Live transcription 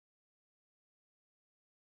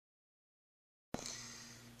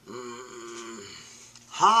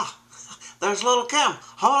Ha! There's little Kim.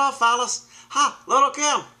 Hold on, fellas. Ha! Little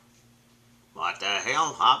Kim. What the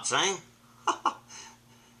hell, Hop Sing? Ha!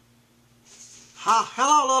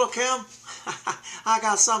 Hello, little Kim. I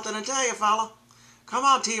got something to tell you, fella. Come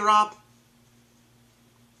on, T-Rob.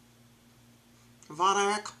 Von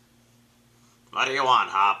Erich? What do you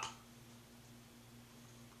want, Hop?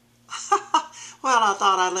 Well, I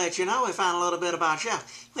thought I'd let you know we found a little bit about you.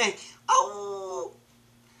 Hey, oh!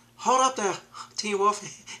 Hold up there, T-Wolf.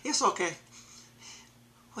 It's okay.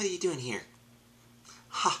 What are you doing here?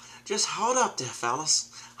 Ha! Just hold up there, fellas.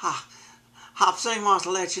 Ha! Hop Sing wants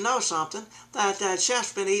to let you know something. That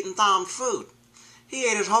chef's been eating Thom's food. He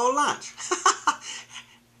ate his whole lunch.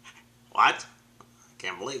 What? I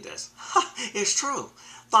can't believe this. It's true.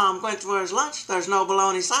 Thom went for his lunch. There's no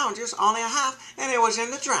bologna sandwiches, only a half, and it was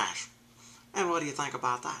in the trash. And what do you think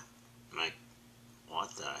about that? Like, what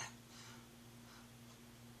the?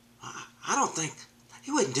 I don't think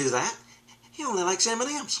he wouldn't do that. He only likes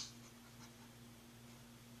M&Ms.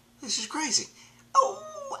 This is crazy. Oh,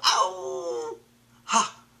 ow!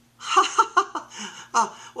 Ha!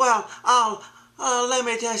 Well, let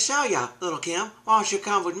me just show you, little Kim. Why don't you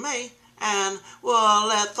come with me, and we'll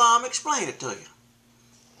let Thom explain it to you.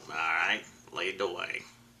 All right, lead the way.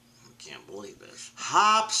 I can't believe this.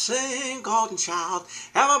 Hop, sing, golden child.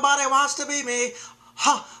 Everybody wants to be me.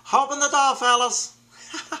 Ha! Open the door, fellas.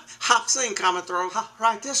 Hop, sing coming through. Ha,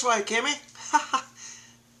 right this way, Kimmy.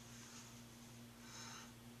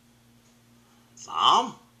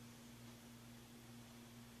 Thom?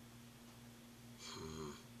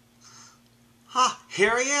 Ha!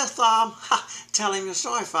 Here he is, Thom. Ha! Tell him your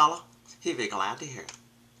story, fella. He'd be glad to hear it.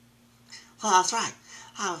 Well, that's right.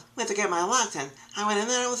 I went to get my lunch and I went in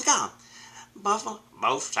there and it was gone.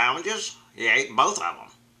 Both sandwiches? You ate both of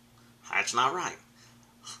them. That's not right.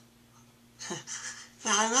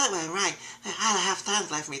 No, I'm not right. I had a half time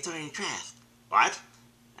left me throwing in the trash. What?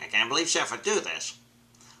 I can't believe Chef would do this.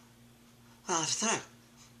 Well, it's true.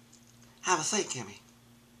 Have a seat, Kimmy.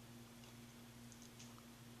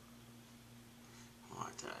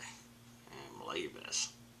 What the? I can't believe this.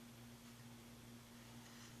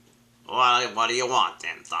 What do you want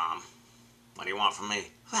then, Thom? What do you want from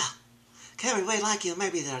me? Well, Kimmy, we'd like you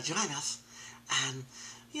maybe to join us. And,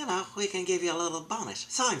 you know, we can give you a little bonus.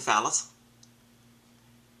 Sorry, fellas.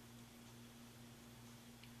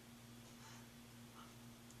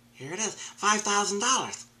 Here it is,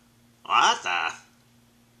 $5,000. What the?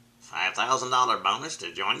 $5,000 bonus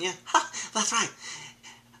to join you? Ha! That's right.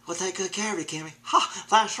 We'll take good care of you, Kimmy. Ha!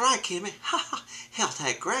 That's right, Kimmy. Ha! He'll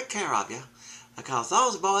take great care of you because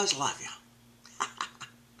those boys love you.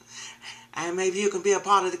 And maybe you can be a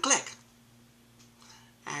part of the clique.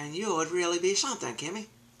 And you would really be something, Kimmy.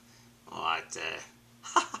 What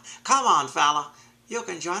Come on, fella. You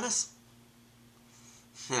can join us.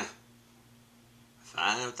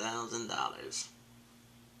 $5,000.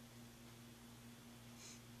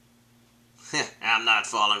 I'm not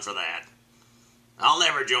falling for that. I'll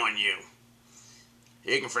never join you.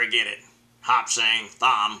 You can forget it. Hop Sing,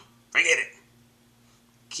 Thom, forget it.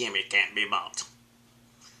 Kimmy can't be bought.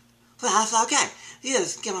 Well, that's okay.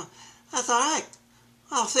 Yes, Kimmy, that's all right.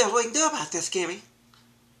 I'll see what we can do about this, Kimmy.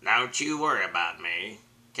 Don't you worry about me.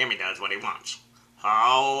 Kimmy does what he wants.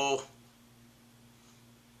 Oh.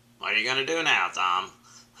 What are you going to do now, Thom?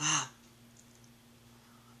 Well,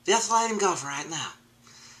 just let him go for right now.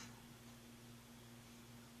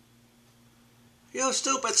 You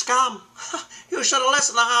stupid scum. You should have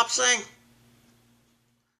listened to Hop Sing.